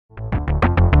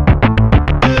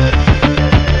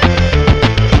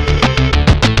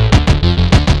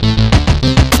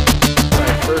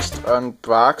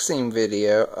unboxing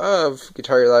video of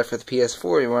Guitar Hero Live for the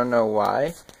PS4. You want to know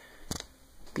why?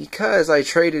 Because I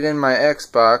traded in my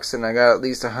Xbox and I got at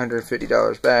least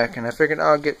 $150 back, and I figured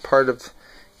I'll get part of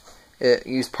it,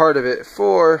 use part of it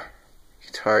for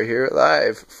Guitar Hero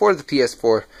Live for the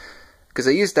PS4. Because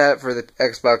I used that for the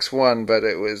Xbox One, but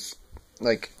it was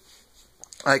like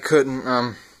I couldn't.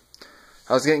 I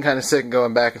was getting kind of sick of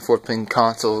going back and forth between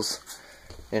consoles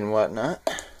and whatnot.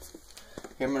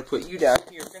 Here, I'm gonna put you down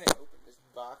here. We're gonna open this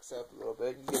box up a little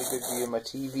bit. You get a good view of my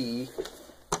TV.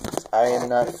 I am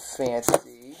not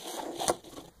fancy.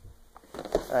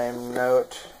 I am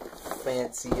not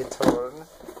fancy at all.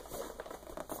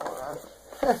 Hold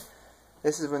on.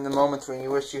 This is when the moments when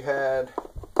you wish you had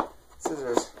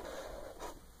scissors.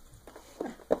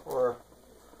 Or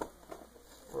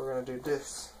we're gonna do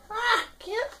this. Ah!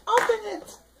 Can't open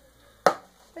it!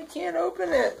 I can't open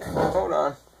it! Hold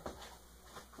on.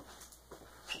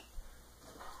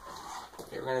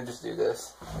 Okay, we're gonna just do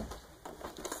this.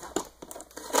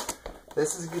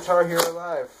 This is Guitar Hero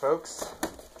Live, folks.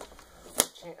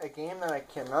 A game that I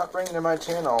cannot bring to my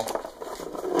channel.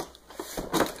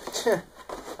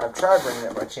 I've tried bringing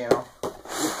it to my channel.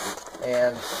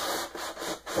 And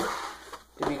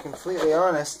to be completely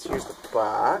honest, here's the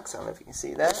box. I don't know if you can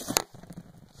see that.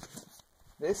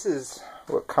 This is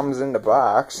what comes in the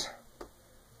box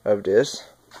of this.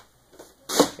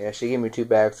 Yeah, she gave me 2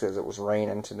 bags because it was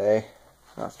raining today.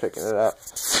 I was picking it up.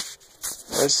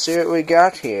 Let's see what we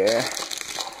got here.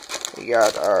 We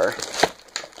got our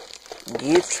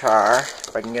guitar.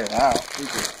 If I can get it out.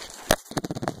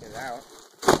 Get it out.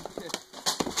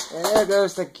 And there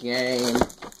goes the game.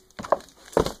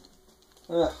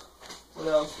 Ugh. What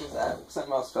else is that?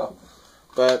 Something else fell.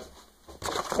 But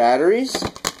batteries.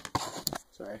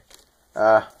 Sorry.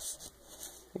 You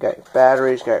got your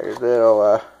batteries. Got your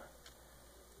little.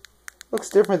 Looks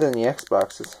different than the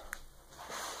Xboxes.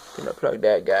 Gonna plug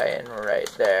that guy in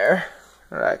right there,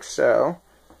 like so.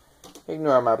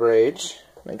 Ignore my bridge,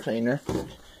 my cleaner.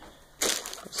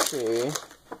 Let's see.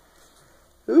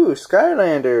 Ooh,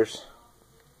 Skylanders.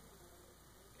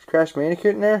 Is Crash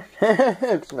Bandicoot in there?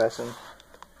 It's messing.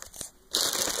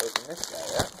 Open this guy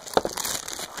up.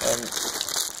 And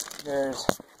there's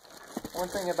one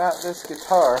thing about this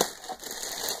guitar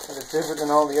that is different than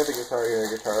all the other Guitar Hero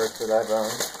guitars that I've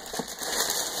owned.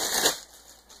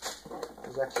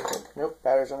 Actually, nope,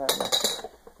 batteries on that.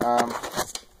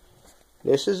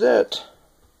 This is it.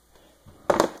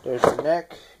 There's your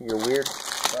neck, your weird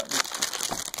buttons.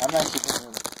 I'm actually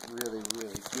getting really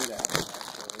good at it,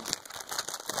 actually.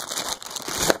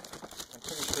 I'm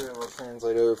pretty sure it will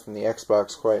translate over from the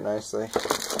Xbox quite nicely.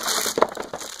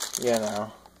 You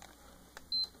know.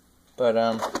 But,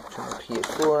 turn the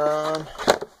PS4 on.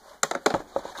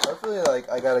 Hopefully, like,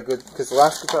 I got a good, because the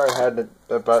last guitar I had,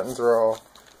 the buttons were all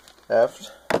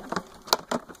left.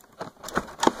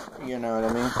 You know what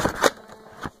I mean?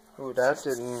 Ooh, that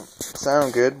didn't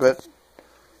sound good, but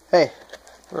hey,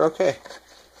 we're okay.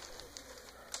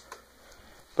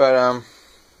 But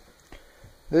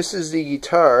this is the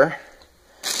guitar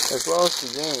as well as the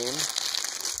game.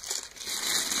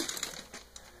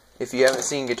 If you haven't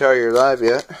seen Guitar Hero Live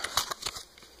yet,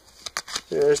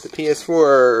 there's the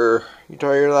PS4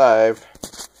 Guitar Hero Live.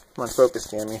 Come on, focus,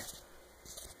 Cammy.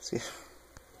 See?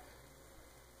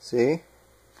 See?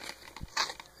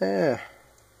 Yeah.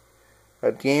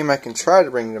 A game I can try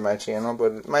to bring to my channel,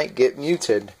 but it might get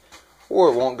muted. Or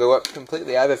it won't go up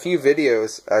completely. I have a few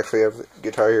videos, actually, of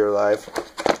Guitar Hero Live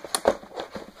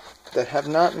that have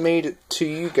not made it to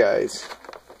you guys.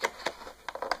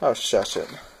 Oh, shush it.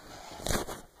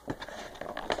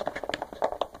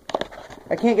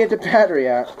 I can't get the battery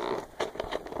out.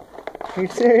 Are you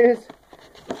serious?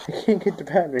 I can't get the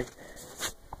battery.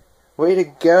 Way to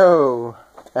go,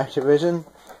 Activision.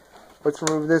 Let's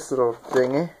remove this little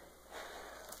thingy.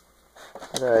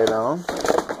 Right on.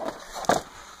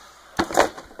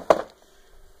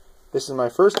 This is my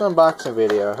first unboxing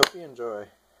video. I hope you enjoy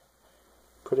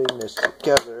putting this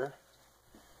together.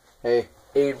 Hey,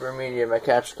 Abram Media, my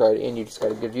capture card, and you just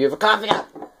got a good view of a coffee cup.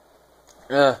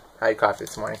 I had coffee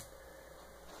this morning.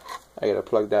 I gotta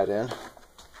plug that in.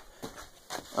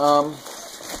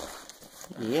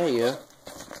 Yeah.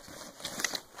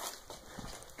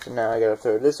 So now I gotta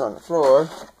throw this on the floor.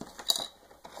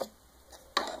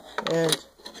 And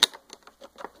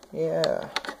yeah.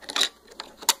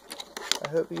 I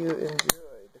hope you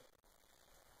enjoyed.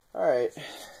 Alright.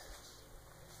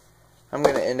 I'm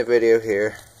gonna end the video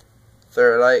here.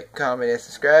 Throw a like, comment, and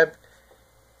subscribe.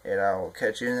 And I will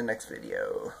catch you in the next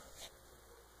video.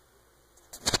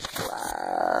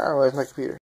 Wow, where's my computer?